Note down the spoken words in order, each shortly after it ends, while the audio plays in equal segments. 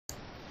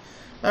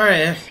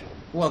Alright,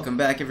 welcome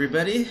back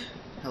everybody.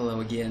 Hello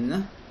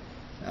again.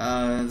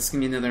 This is gonna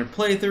be another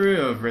playthrough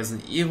of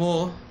Resident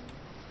Evil.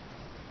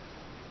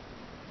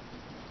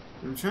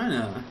 I'm trying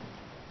to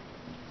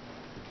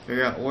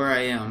figure out where I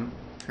am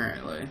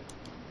currently.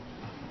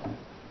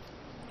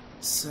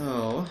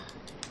 So...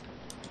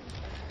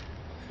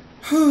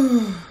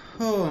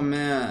 oh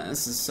man,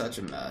 this is such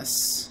a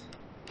mess.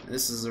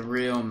 This is a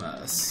real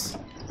mess.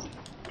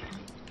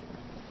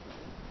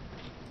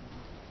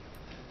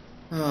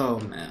 Oh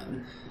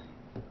man.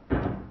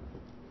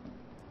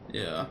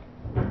 Yeah.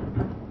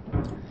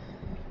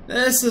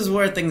 This is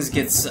where things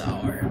get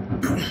sour.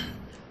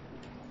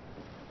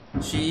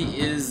 She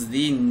is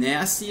the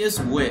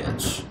nastiest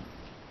witch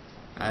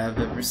I have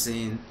ever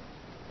seen.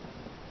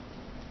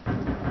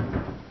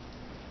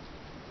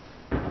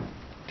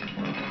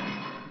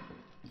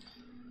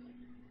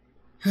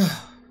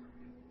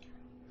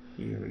 Here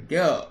we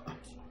go.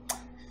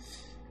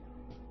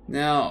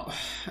 Now,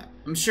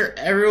 I'm sure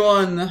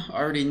everyone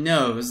already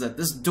knows that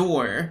this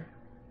door,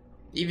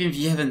 even if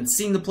you haven't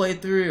seen the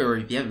playthrough or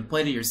if you haven't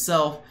played it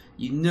yourself,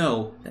 you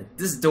know that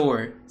this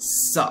door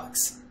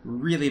sucks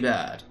really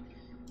bad.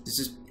 It's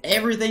just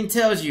everything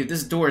tells you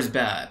this door is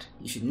bad.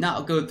 You should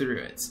not go through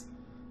it.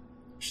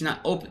 You should not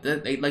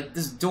open like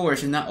this door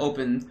should not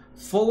open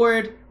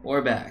forward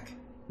or back.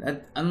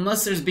 That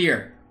unless there's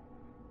beer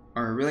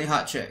or a really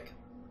hot chick.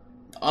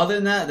 Other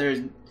than that,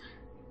 there's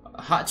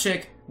a hot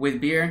chick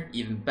with beer,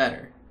 even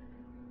better.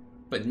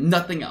 But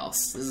nothing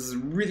else. This is a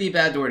really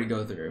bad door to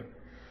go through.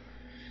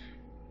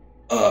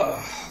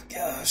 Oh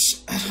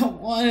gosh, I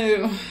don't want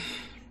to.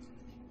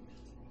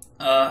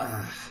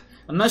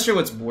 I'm not sure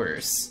what's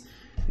worse.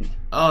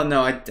 Oh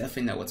no, I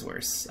definitely know what's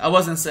worse. I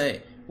wasn't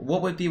saying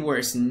what would be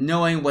worse,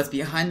 knowing what's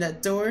behind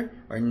that door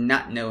or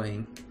not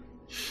knowing.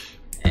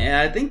 And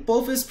I think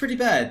both is pretty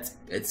bad.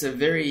 It's a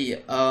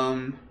very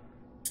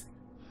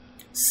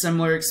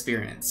similar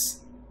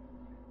experience.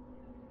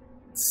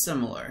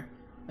 Similar.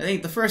 I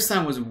think the first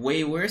time was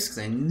way worse because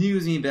I knew it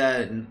was gonna be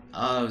bad and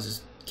it was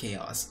just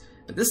chaos.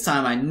 But this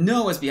time I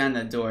know what's behind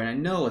that door and I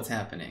know what's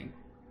happening.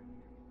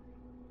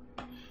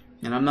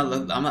 And I'm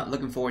not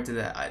looking forward to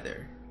that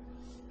either.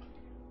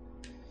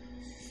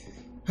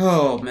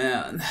 Oh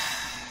man.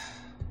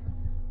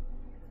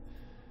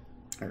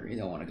 I really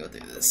don't want to go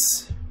through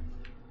this.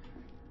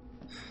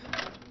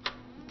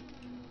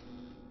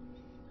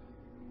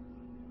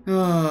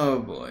 Oh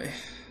boy.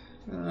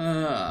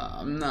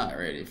 I'm not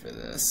ready for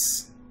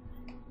this.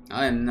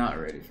 I am not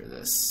ready for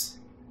this.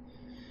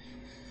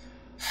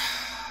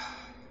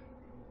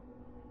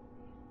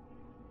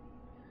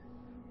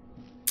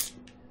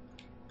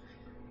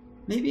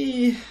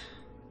 Maybe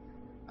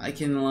I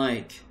can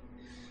like...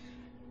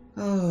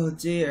 oh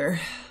dear,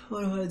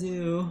 what do I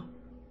do?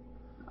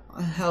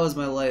 How has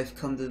my life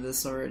come to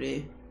this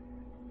already?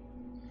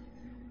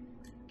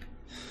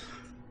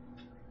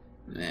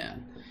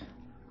 Man.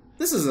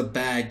 This is a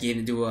bad game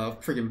to do a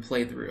freaking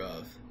playthrough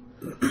of.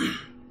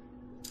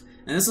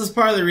 And this is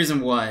part of the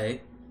reason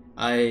why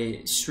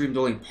I streamed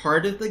only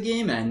part of the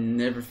game and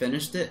never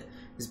finished it,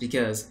 is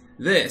because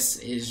this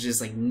is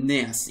just like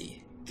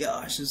nasty.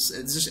 Gosh, it's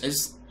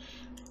just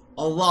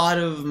a lot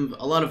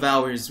of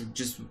hours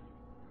just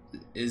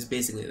is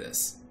basically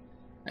this.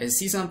 I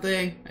see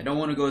something, I don't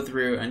want to go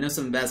through, I know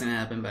something bad's gonna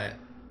happen, but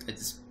I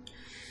just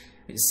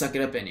suck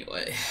it up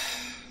anyway.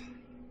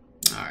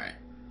 Alright.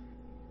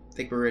 I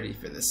think we're ready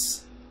for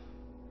this.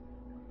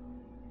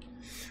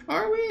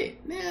 Are we?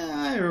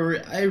 Yeah,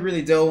 I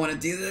really don't want to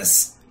do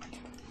this.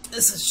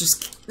 This is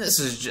just bad. This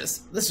is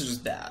just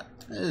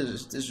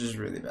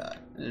really bad.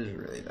 This is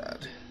really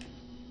bad.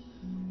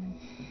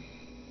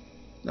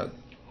 Look,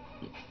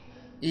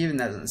 even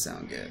that doesn't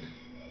sound good.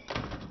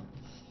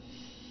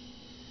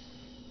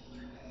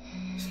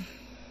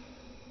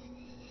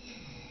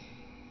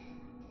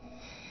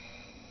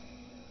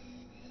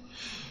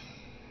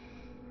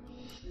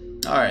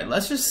 Alright,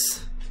 let's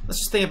just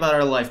think about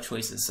our life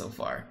choices so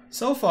far.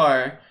 So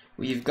far,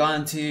 we've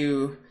gone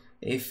to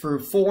a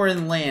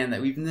foreign land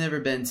that we've never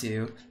been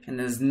to, and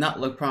does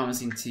not look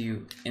promising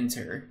to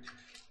enter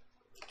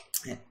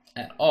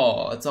at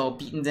all. It's all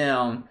beaten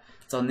down.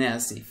 It's all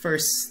nasty. The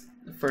first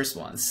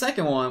one. The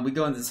second one, we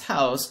go into this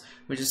house,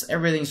 which is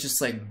everything's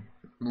just like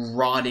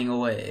rotting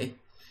away,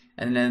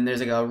 and then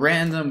there's like a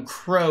random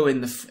crow in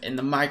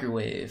the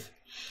microwave.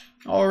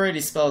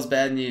 Already spells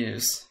bad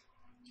news.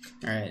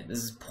 Alright, this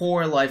is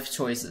poor life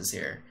choices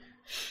here.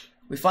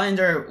 We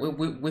find our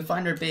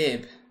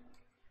babe.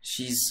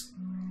 She's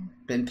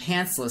been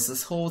pantsless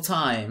this whole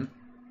time.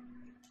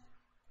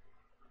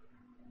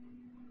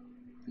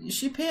 Is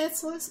she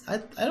pantsless? I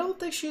don't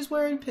think she's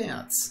wearing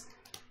pants.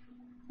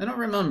 I don't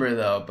remember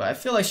though, but I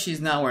feel like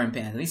she's not wearing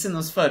pants. At least in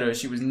those photos,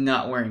 she was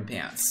not wearing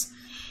pants.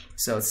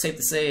 So it's safe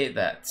to say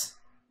that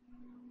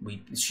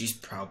she's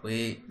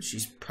probably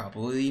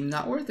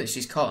not worth it.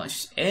 She's calling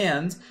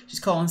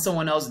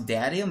someone else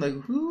daddy. I'm like,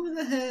 who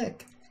the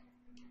heck?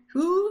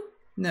 Who?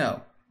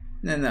 No.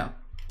 You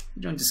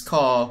don't just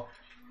call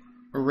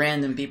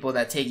random people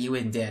that take you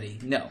in daddy.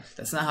 No,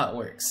 that's not how it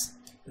works.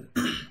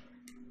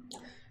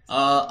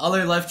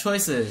 Other life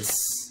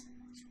choices.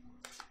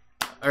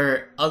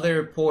 Or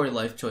other poor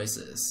life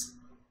choices.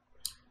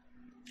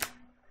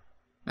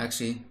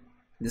 Actually,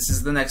 this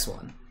is the next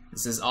one.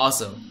 This is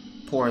also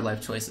poor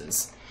life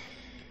choices.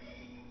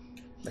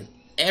 Like,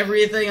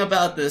 everything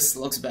about this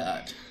looks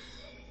bad.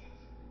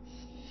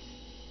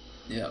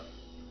 Yep.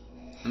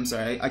 I'm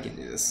sorry, I can't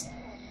do this.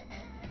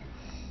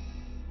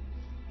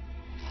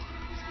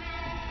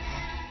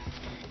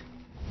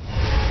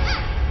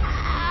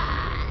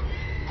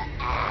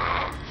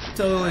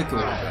 Totally cool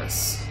with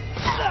this.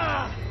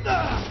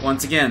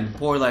 Once again,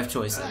 poor life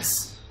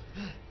choices.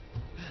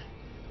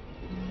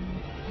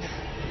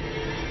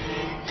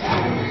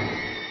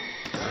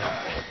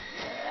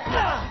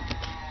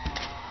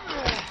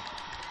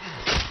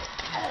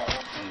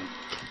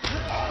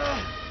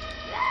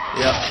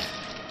 Yep.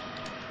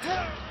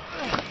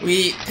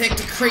 We picked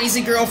a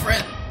crazy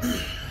girlfriend.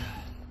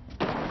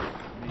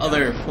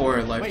 Other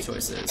poor life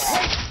choices.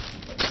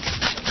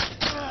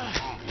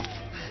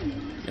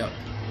 Yep.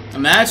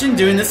 Imagine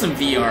doing this in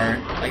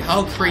VR. Like,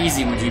 how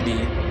crazy would you be?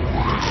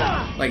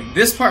 Like,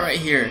 this part right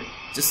here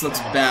just looks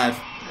bad.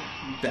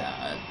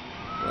 Bad.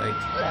 Like,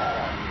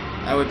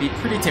 I would be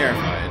pretty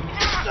terrified.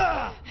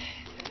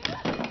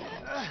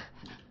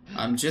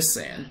 I'm just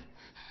saying.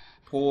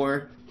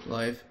 Poor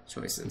life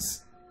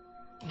choices.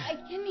 I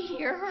can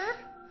hear her.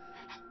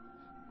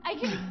 I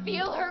can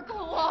feel her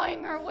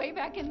clawing her way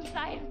back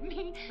inside of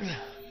me.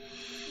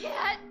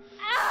 Get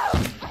out!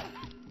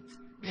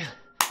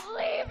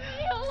 Leave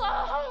me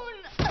alone!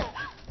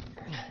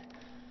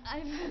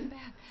 I've been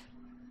bad.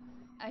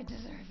 I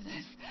deserve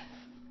this.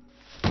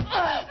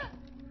 What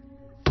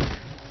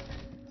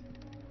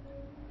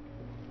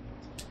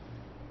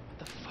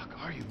the fuck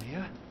are you,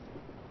 Mia?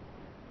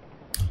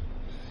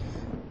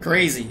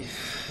 Crazy.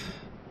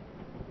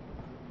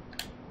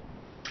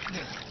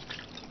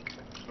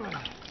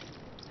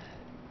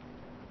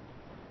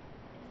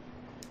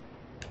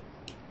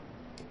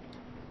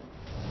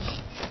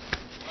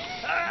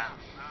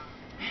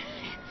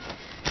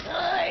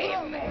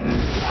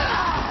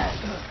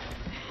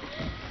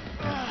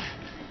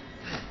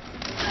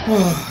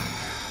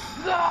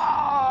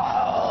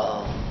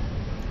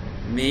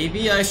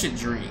 Maybe I should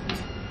drink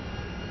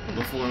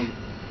before.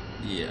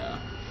 Yeah.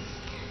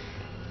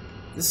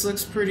 This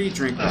looks pretty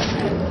drinkable.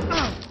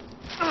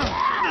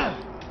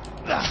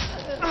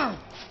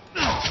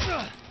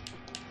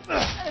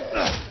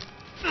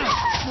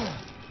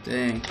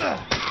 Dang.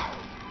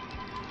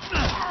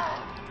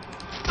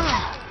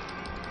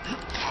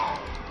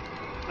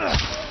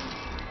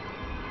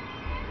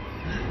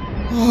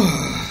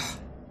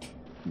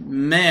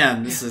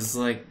 Man, this is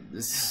like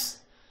this.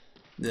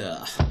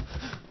 Ugh.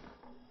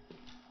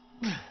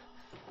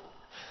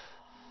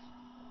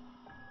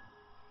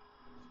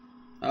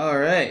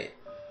 Alright.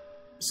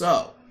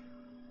 So,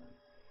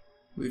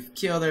 we've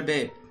killed our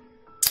babe.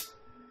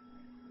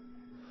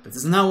 But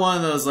this is not one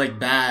of those like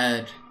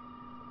bad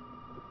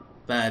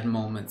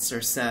moments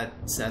or sad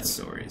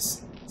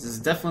stories. This is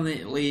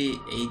definitely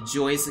a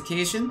joyous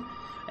occasion,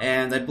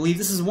 and I believe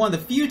this is one of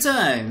the few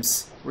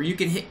times where you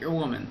can hit your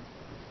woman.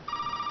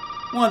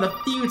 One of the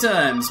few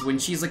times when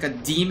she's like a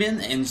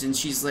demon and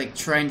she's like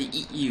trying to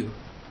eat you.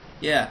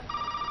 Yeah.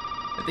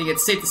 I think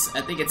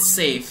it's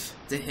safe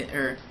to hit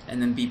her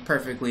and then be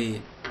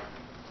perfectly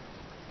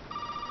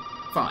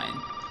fine.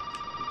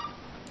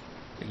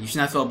 Like, you should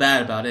not feel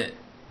bad about it.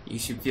 You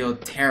should feel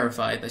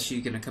terrified that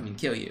she's gonna come and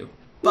kill you.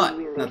 But You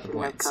really not the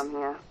shouldn't have point. come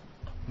here.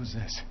 Who's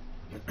this?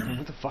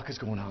 What the fuck is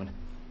going on?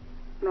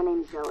 My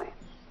name's Zoe.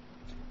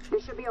 There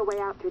should be a way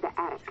out through the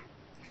attic.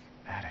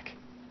 Attic.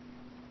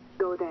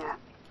 Go there.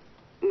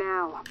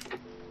 Now.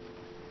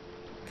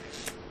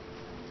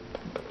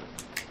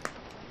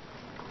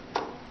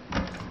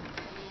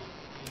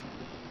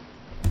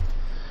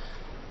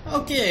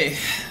 Okay,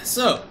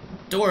 so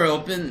door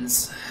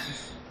opens,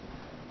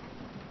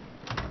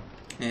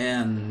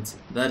 and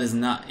that is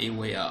not a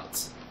way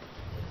out.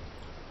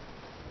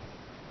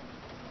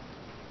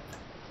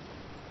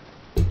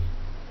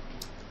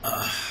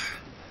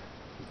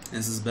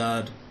 This is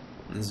bad.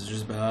 This is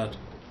just bad.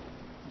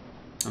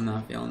 I'm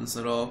not feeling this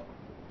at all.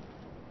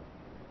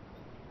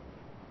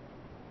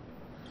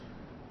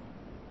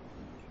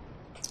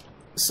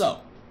 So,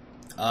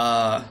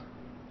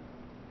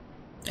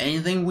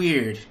 anything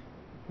weird?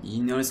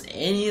 You notice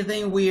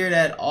anything weird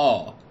at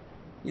all?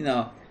 You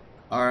know,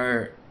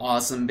 our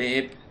awesome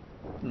babe,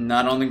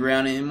 not on the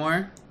ground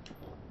anymore.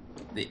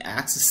 The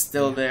axe is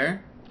still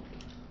there.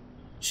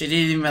 She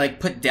didn't even like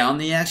put down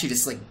the axe, she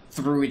just like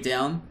threw it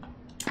down.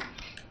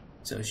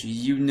 So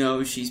you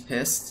know she's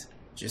pissed.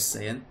 Just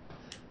saying.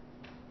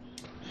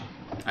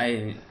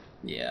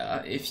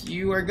 Yeah, if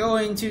you are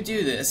going to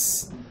do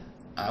this,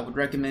 I would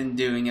recommend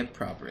doing it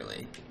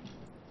properly.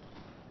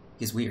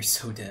 Because we are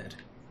so dead.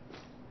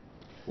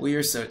 We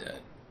are so dead.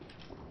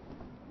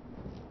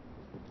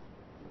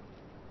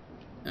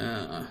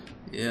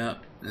 Yeah,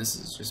 this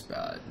is just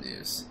bad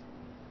news.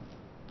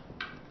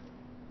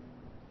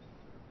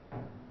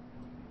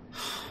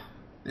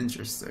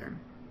 Interesting.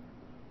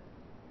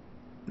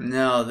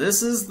 Now,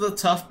 this is the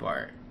tough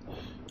part.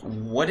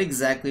 what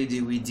exactly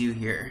do we do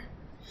here?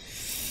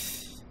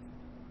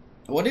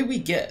 What did we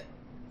get,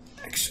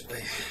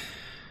 actually?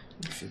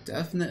 We should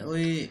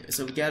definitely...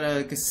 So we got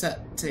a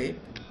cassette tape.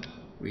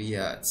 We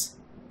got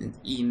an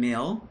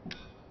email.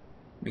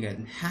 We got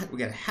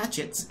a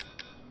hatchet.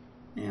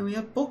 And we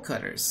have bolt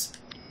cutters.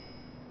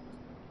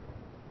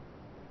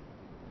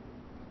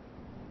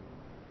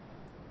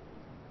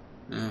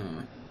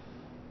 Oh.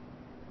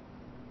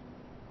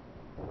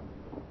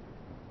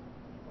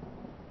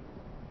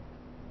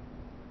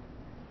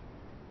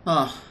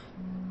 Huh.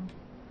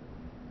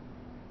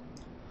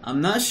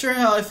 I'm not sure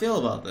how I feel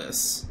about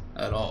this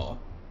at all.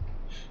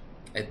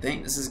 I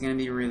think this is gonna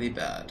be really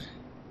bad.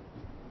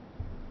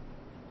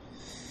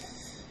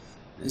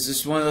 It's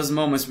just one of those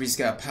moments where you just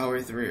gotta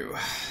power through.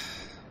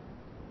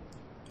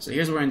 So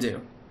here's what we're gonna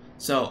do.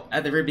 So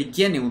at the very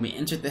beginning, when we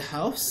entered the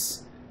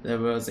house, there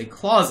was a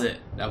closet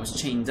that was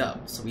chained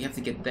up. So we have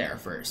to get there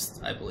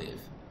first, I believe.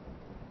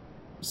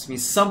 There's gonna be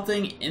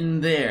something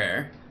in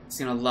there that's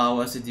gonna allow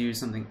us to do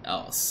something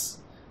else.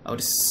 I would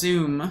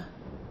assume...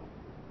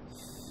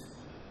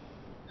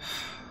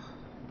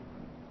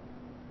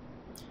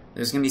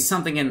 There's gonna be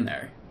something in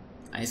there.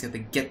 I just have to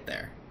get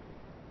there.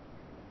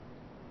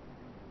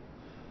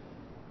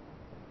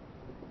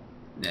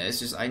 Yeah, it's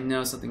just, I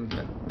know something,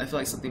 I feel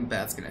like something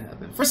bad's gonna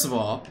happen. First of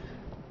all,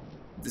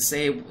 to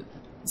say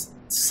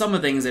some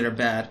of the things that are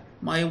bad,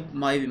 my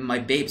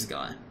babe's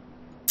gone.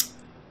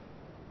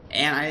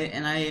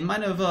 And I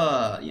might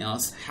have, you know,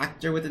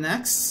 hacked her with an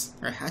axe,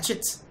 or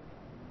hatchet.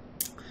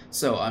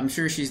 So, I'm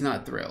sure she's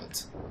not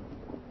thrilled.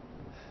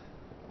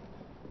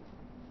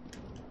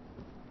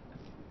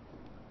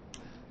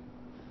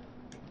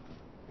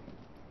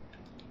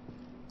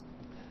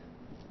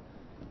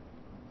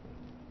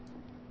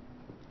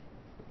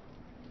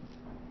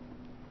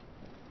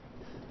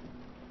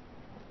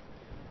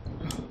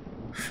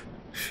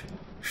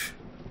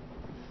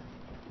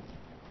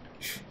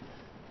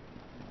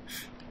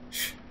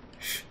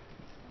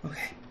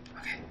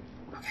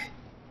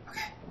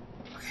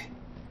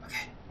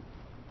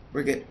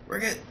 We're good. We're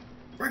good.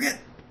 We're good.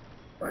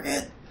 We're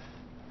good.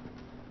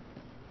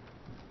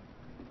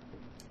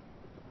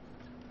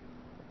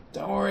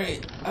 Don't worry.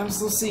 I'm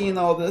still seeing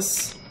all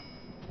this.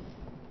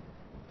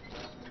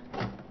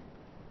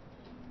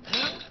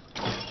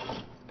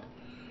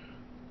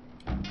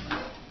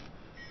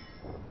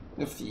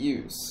 The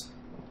fuse.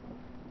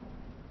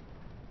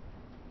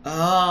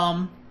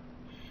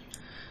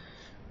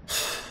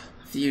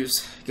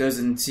 Fuse goes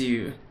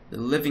into the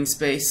living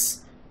space.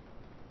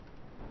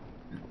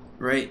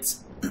 Right.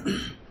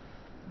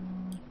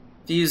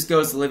 Fuse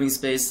goes to living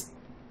space.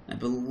 I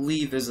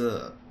believe there's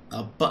a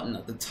button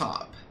at the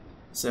top.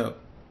 So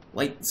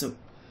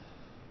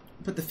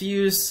put the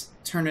fuse,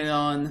 turn it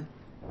on,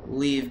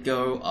 leave,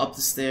 go up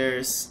the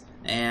stairs,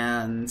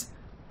 and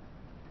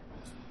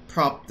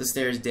prop the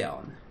stairs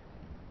down.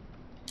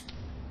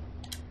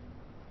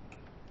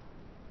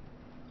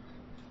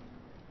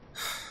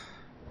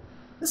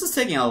 This is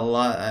taking a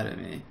lot out of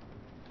me.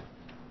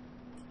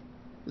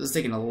 This is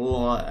taking a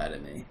lot out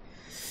of me.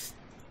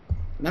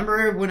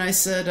 Remember when I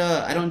said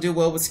I don't do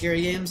well with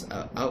scary games?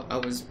 I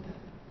was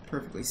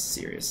perfectly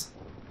serious.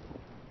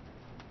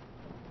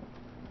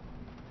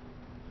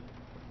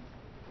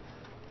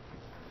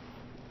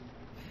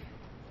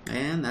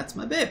 And that's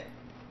my babe.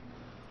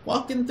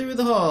 Walking through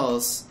the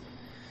halls.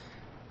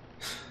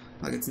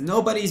 Like it's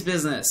nobody's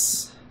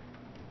business.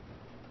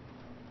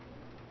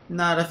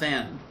 Not a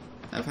fan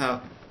of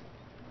how...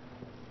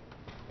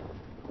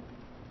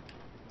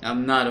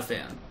 I'm not a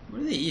fan.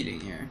 What are they eating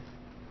here?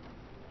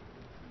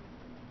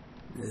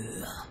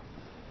 Ugh.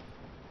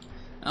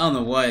 I don't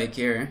know why I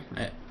care.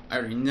 I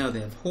already know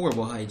they have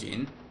horrible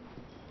hygiene.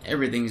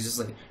 Everything's just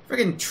like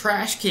freaking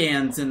trash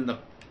cans in the...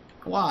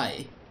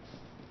 Why?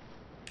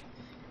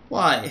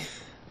 Why?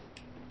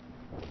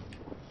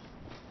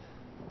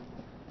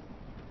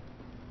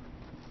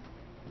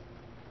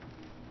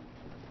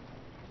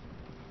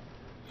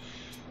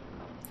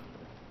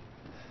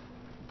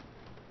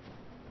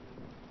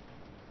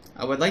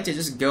 I would like to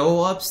just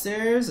go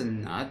upstairs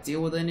and not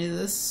deal with any of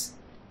this.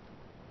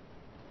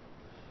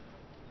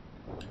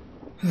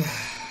 I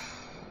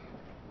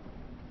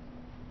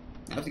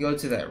have to go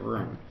to that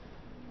room,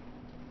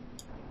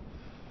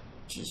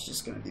 which is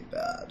just gonna be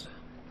bad.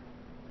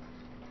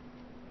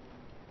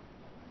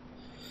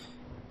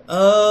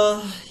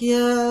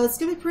 Yeah, it's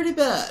gonna be pretty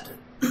bad.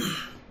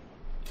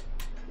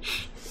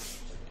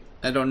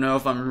 I don't know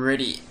if I'm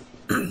ready,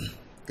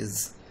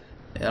 because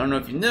I don't know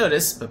if you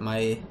noticed, but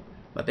my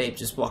babe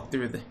just walked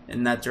through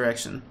in that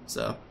direction,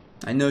 so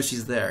I know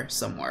she's there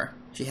somewhere.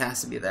 She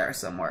has to be there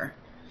somewhere.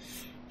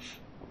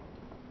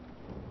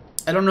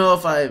 I don't know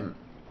if I'm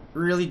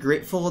really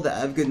grateful that I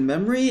have good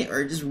memory,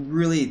 or just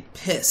really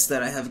pissed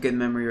that I have good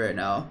memory right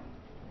now.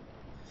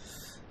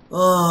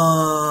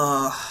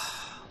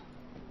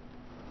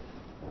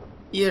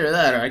 Either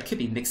that, or I could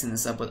be mixing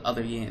this up with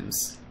other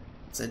games.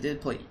 So I did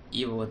play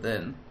Evil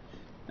Within.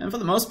 And for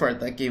the most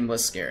part, that game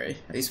was scary.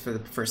 At least for the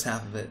first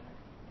half of it.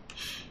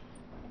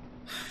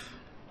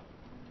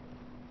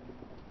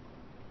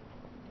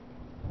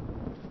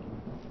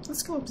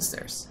 Let's go up the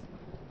stairs.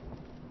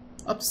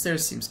 Up the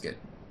stairs seems good.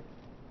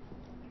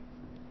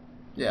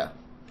 Yeah.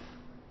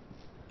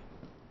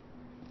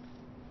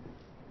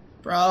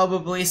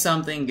 Probably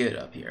something good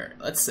up here.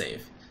 Let's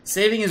save.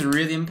 Saving is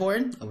really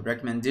important. I would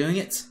recommend doing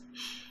it.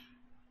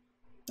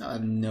 I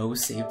have no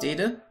save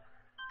data.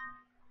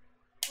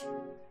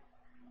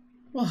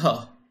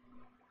 Whoa.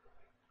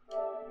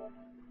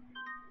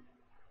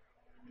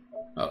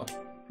 Oh,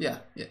 yeah,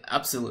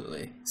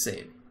 absolutely.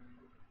 Save.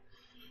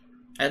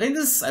 I think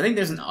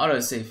there's an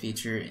autosave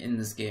feature in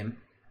this game.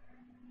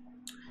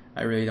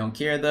 I really don't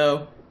care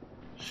though,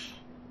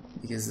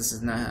 because this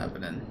is not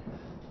happening.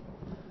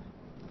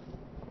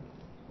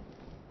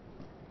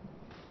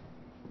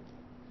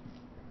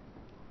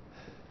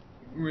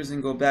 We're just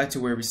gonna go back to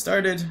where we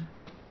started.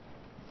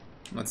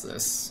 What's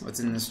this? What's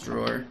in this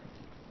drawer?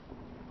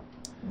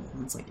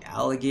 It's like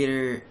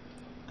alligator.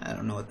 I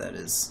don't know what that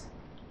is.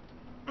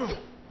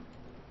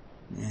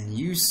 And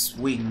you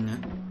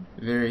swing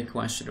very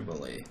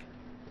questionably.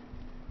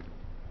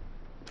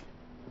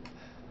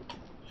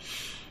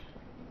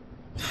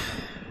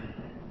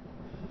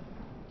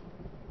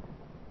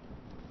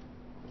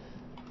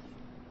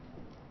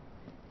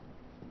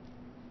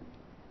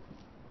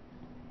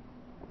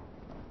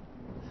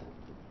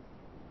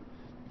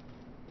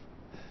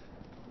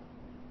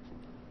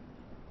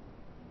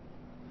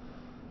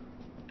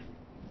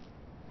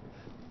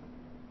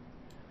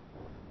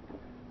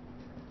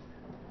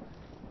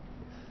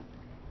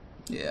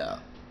 Yeah.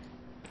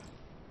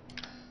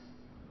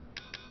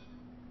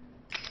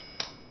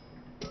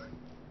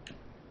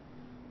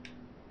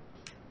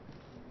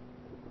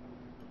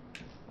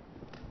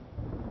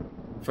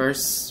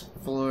 First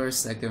floor,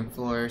 second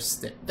floor,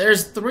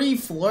 there's 3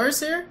 floors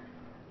here?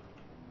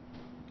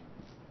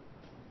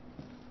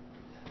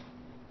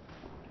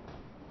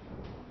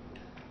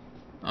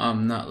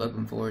 I'm not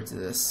looking forward to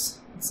this.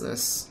 What's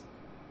this?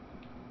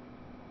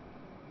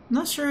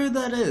 Not sure who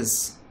that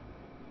is.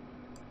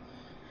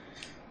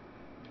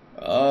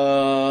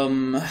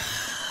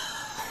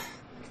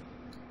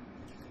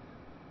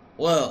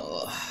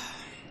 Well,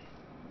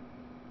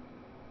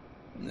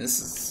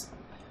 this is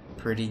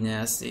pretty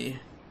nasty.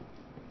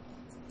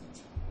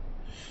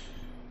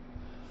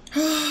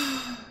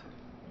 I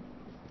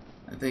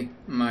think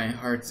my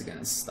heart's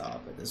gonna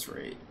stop at this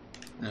rate.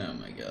 Oh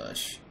my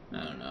gosh.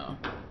 I don't know.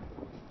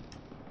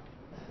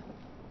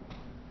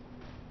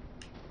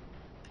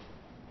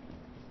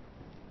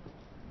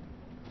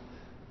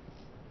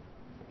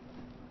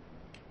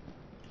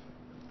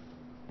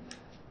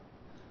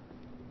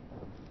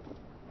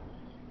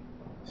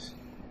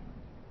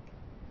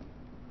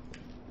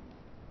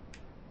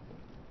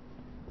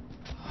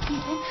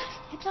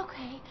 It's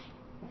okay.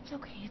 It's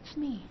okay. It's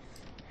me.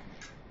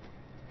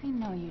 I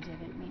know you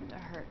didn't mean to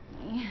hurt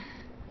me.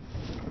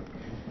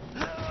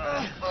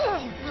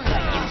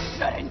 You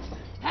shouldn't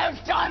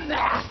have done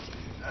that!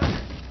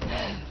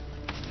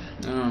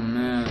 Oh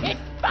man. It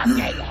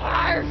fucking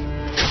hurt!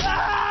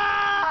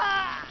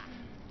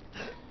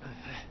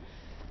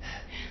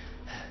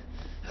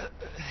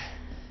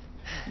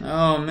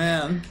 Oh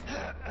man.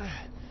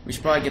 We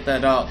should probably get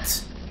that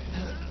out.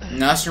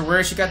 Not sure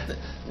where she got the...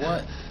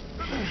 What?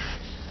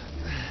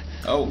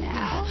 Oh.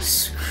 Now,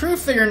 Screw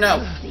figuring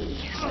out.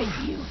 see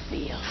what you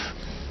feel.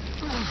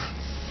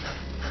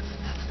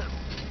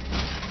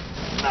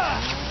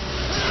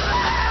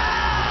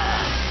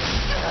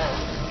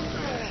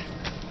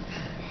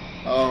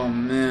 Oh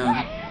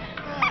man.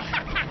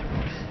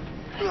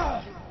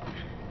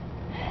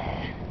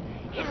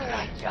 It's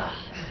my job.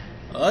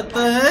 What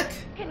the heck?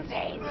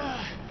 Contain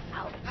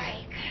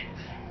outbreak.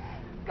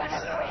 Gonna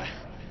quit.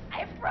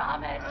 I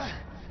promise.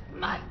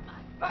 Must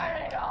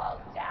burn it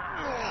all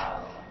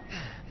down.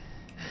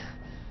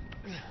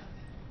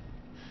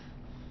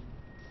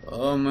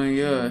 Oh my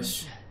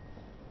gosh.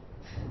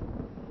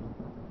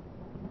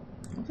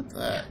 Look at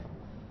that.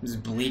 He's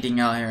bleeding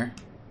out here.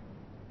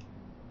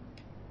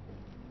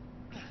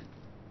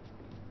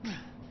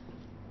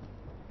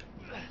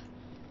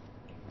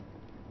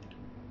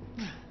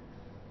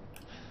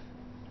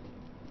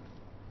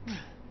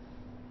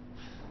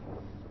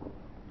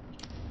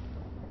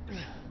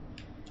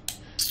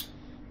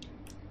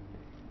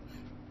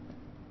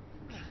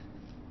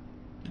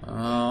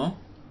 Oh.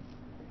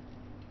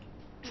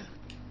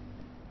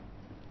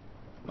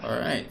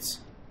 Alright.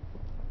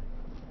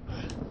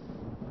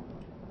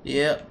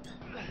 Yep.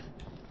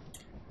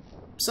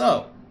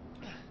 So.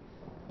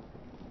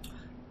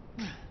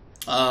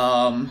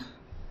 Gosh,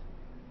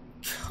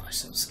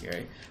 so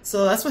scary.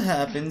 So that's what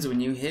happens when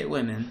you hit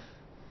women.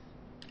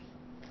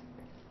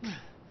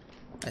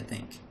 I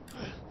think.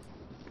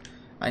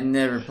 I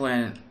never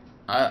planned.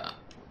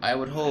 I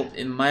would hope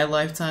in my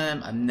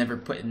lifetime I'm never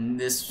put in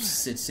this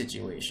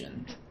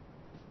situation.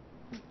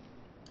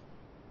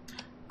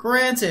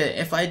 Granted,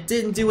 if I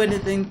didn't do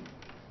anything...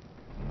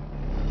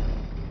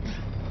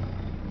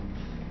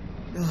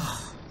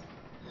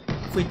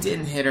 If we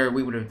didn't hit her,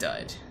 we would have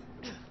died.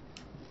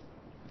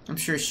 I'm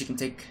sure she can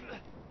take...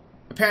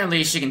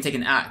 Apparently she can take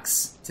an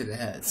axe to the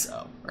head,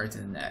 so... Or to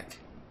the neck.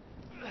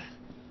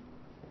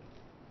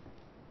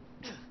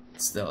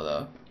 Still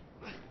though,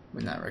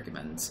 would not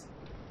recommend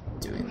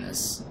doing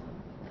this.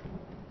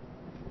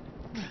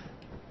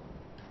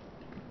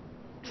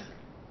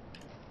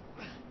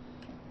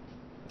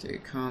 Okay,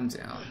 calm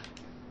down.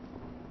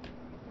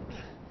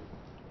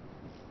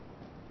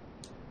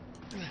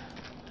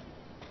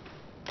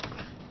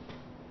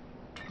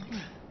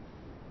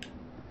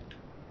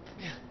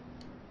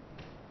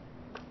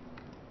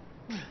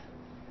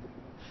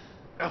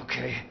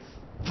 Okay,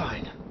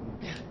 fine.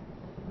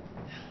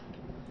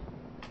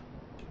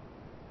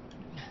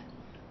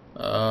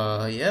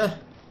 Yeah.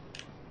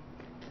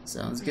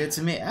 Sounds good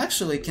to me.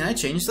 Actually, can I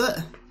change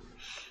that?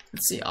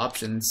 Let's see,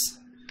 options.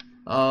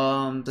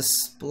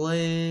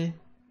 Display.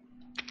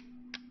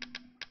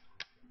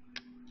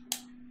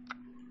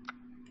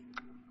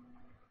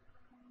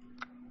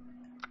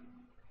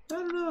 I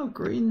don't know,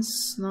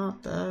 green's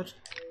not bad.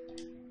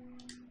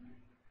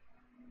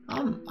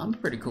 I'm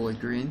pretty cool with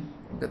green.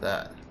 Look at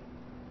that.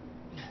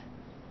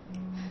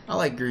 I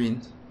like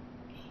green.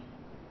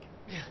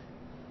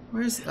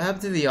 What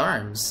happened to the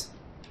arms?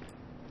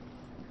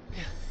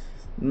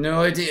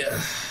 No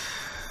idea.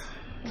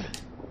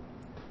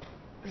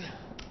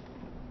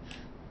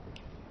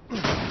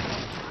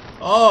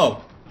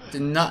 Oh!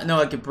 Did not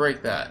know I could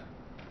break that.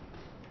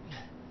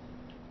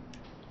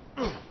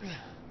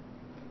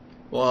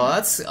 Well,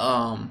 that's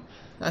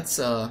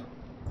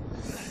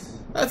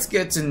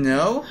good to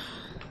know.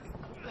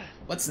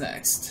 What's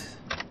next?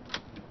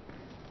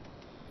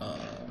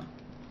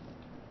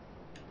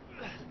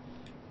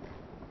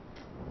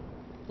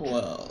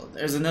 Well,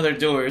 there's another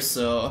door,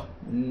 so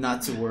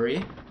not to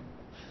worry.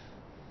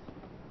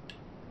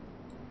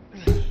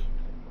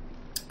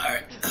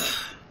 Alright.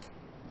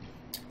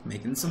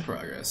 Making some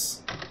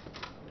progress.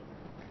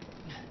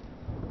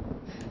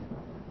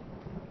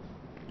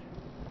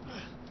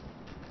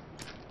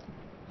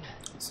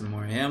 Some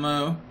more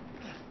ammo.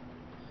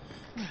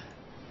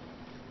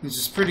 Which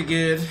is pretty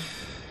good.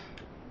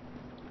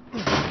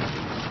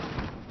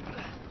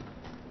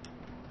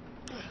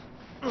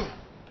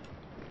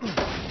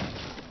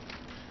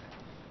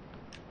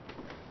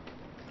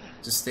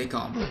 Just stay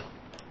calm.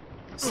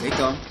 Stay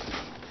calm.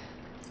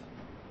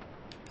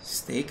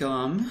 Stay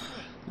calm.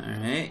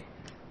 Alright.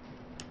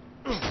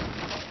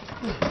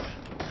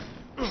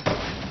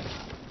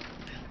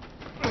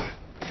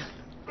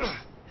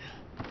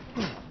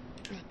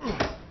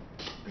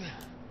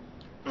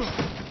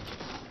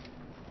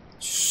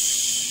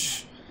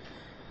 Shh.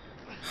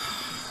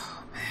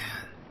 Oh,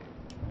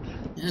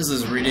 man. This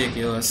is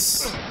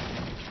ridiculous.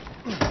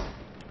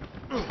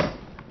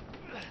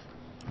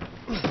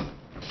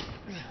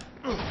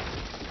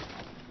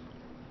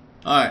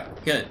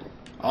 Alright, good.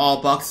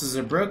 All boxes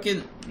are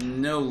broken,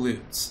 no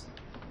loot.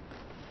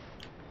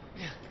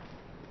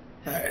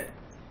 Alright.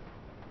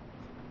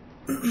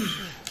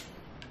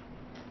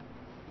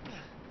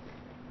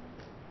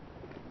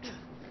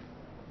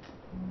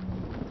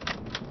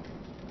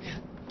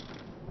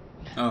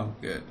 Oh,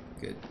 good,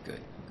 good,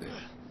 good, good.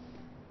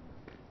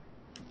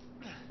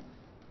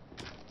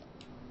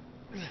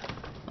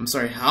 I'm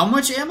sorry, how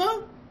much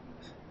ammo?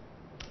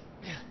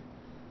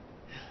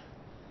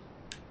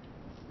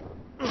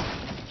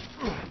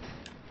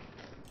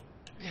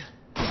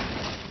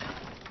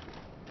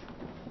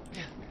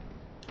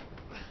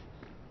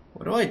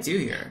 What do I do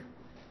here?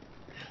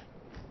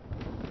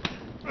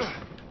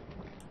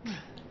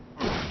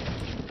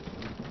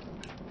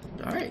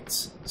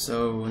 Alright,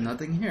 so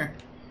nothing here.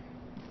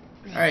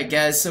 Alright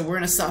guys, so we're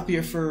gonna stop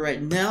here for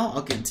right now.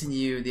 I'll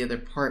continue the other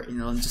part in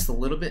just a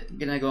little bit. I'm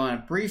gonna go on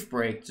a brief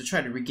break to try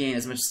to regain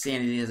as much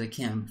sanity as I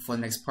can before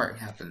the next part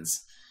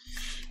happens.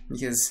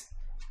 Because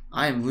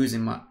I'm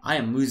losing my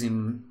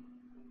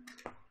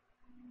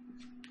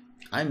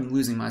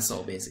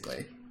soul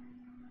basically.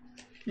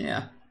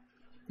 Yeah,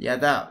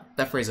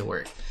 that phrase will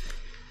work.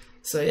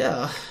 So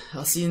yeah,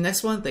 I'll see you in the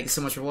next one. Thank you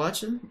so much for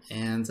watching,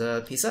 and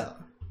peace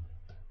out.